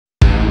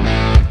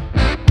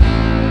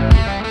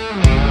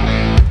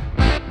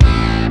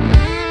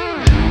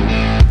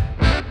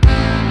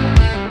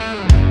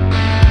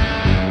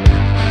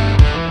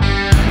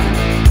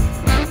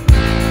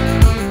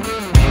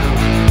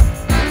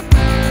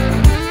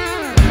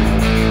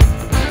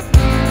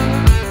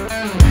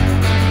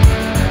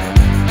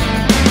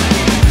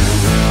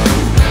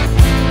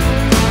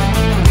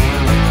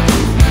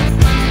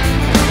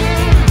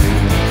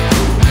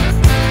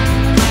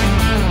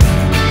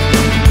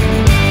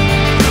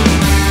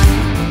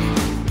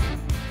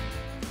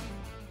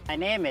My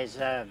name is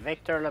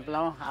Victor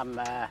Leblanc. I'm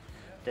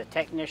the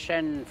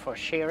technician for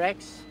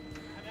Shearex.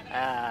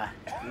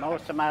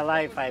 Most of my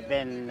life I've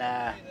been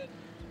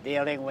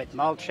dealing with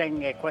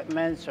mulching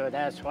equipment, so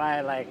that's why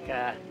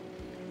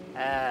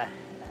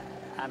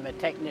I'm a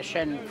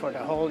technician for the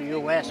whole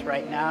U.S.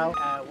 right now.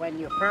 When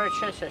you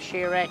purchase a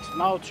Shearex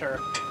mulcher,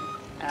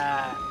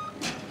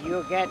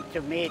 you get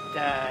to meet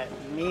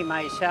me,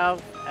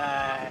 myself.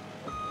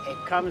 It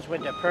comes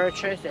with the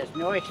purchase. There's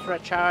no extra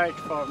charge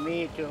for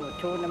me to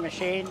tune the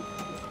machine.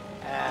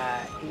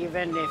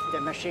 Even if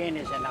the machine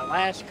is in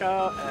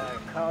Alaska,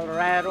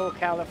 Colorado,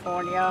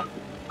 California,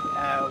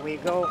 we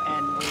go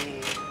and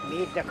we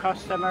meet the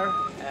customer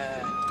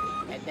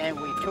and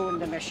then we tune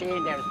the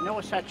machine. There's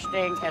no such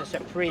thing as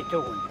a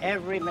pre-tune.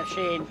 Every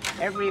machine,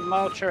 every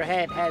mulcher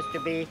head has to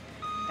be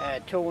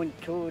tuned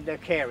to the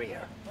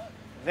carrier.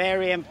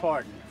 Very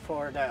important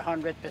for the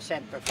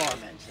 100%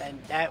 performance, and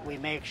that we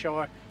make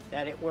sure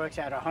that it works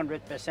at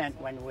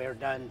 100% when we're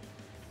done.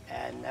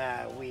 And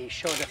we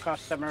show the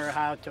customer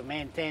how to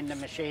maintain the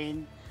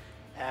machine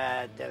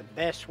the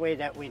best way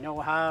that we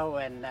know how,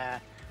 and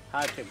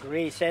how to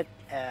grease it,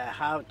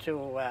 how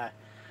to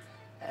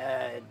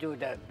do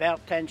the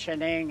belt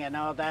tensioning and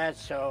all that.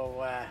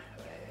 So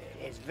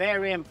it's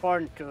very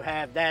important to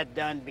have that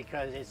done,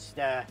 because it's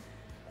the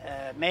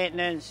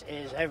maintenance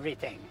is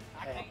everything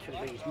to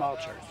these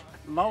mulchers.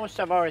 Most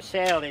of our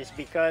sale is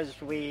because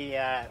we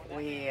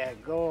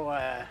go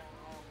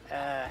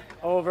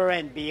over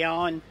and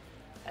beyond.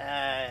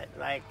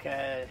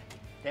 There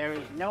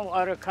is no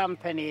other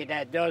company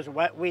that does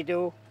what we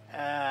do.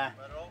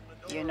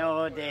 You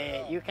know,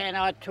 you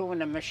cannot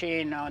tune a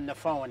machine on the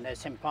phone.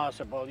 That's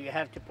impossible. You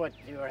have to put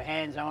your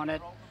hands on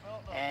it.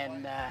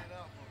 And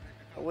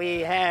we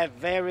have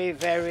very,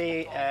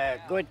 very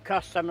good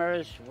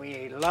customers.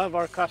 We love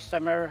our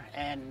customer,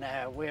 and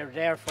we're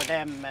there for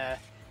them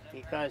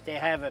because they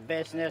have a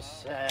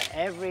business.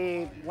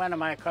 Every one of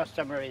my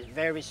customers is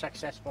very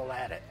successful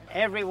at it.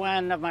 Every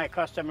one of my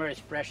customers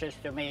is precious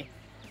to me.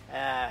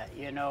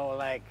 You know,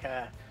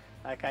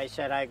 like I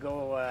said, I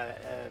go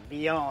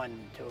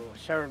beyond to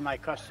serve my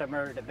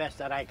customer the best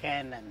that I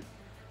can, and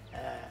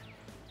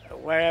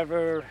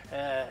wherever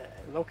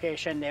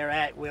location they're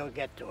at, we'll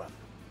get to them.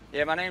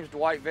 Yeah, my name's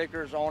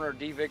Dvickers, owner of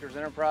Dvickers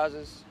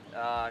Entreprise.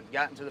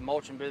 Got into the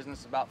mulching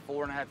business about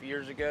 4.5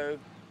 years ago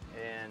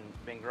and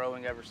been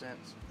growing ever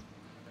since.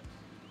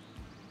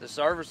 The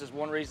service is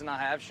one reason I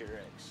have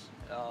Shearex.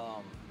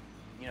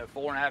 You know,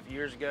 4.5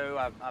 years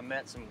ago, I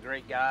met some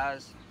great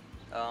guys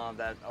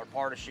that are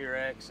part of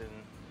Shearex, and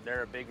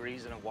they're a big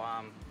reason of why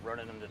I'm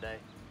running them today.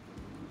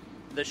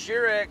 The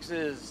Shearex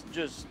is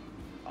just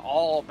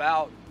all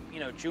about, you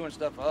know, chewing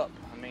stuff up.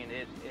 I mean,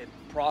 it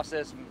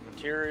processes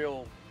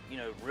material, you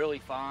know, really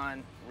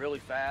fine, really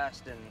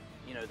fast, and,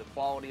 you know, the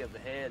quality of the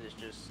head is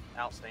just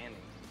outstanding.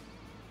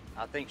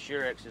 I think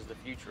Shearex is the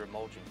future of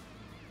mulching.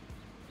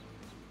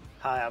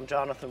 Hi, I'm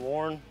Jonathan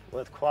Warren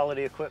with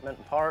Quality Equipment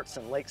and Parts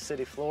in Lake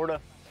City,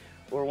 Florida.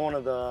 We're one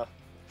of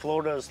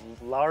Florida's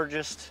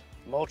largest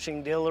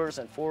mulching dealers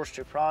and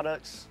forestry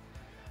products.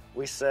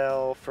 We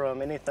sell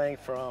from anything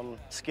from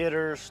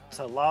skidders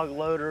to log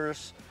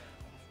loaders,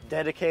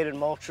 dedicated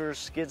mulchers,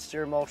 skid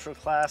steer mulcher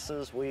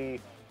classes. We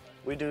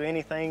do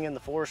anything in the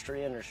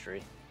forestry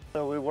industry.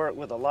 So we work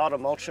with a lot of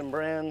mulching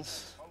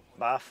brands.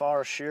 By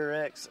far,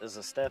 Shearex is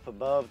a step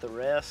above the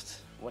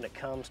rest when it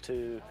comes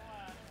to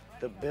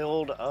the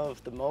build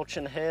of the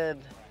mulching head.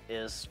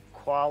 Is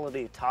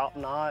quality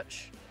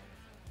top-notch.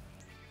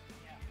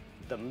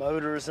 The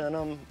motors in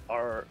them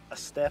are a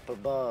step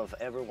above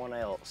everyone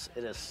else.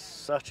 It is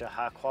such a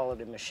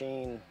high-quality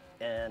machine,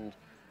 and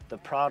the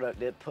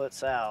product it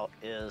puts out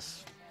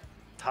is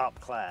top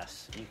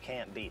class. You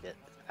can't beat it.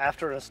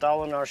 After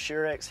installing our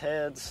Shearex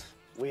heads,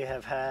 we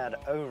have had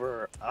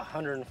over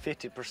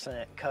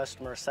 150%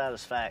 customer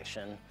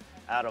satisfaction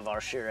out of our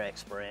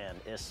Shearex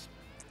brand. It's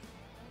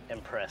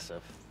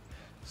impressive.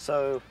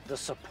 So the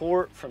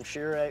support from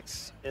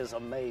Shearex is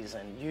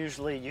amazing.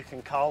 Usually you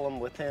can call them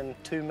within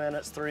 2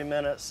 minutes, 3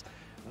 minutes.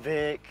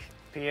 Vic,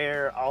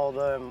 Pierre, all of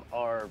them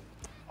are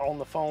on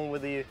the phone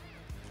with you.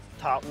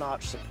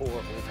 Top-notch support.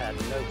 We've had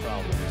no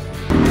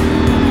problems.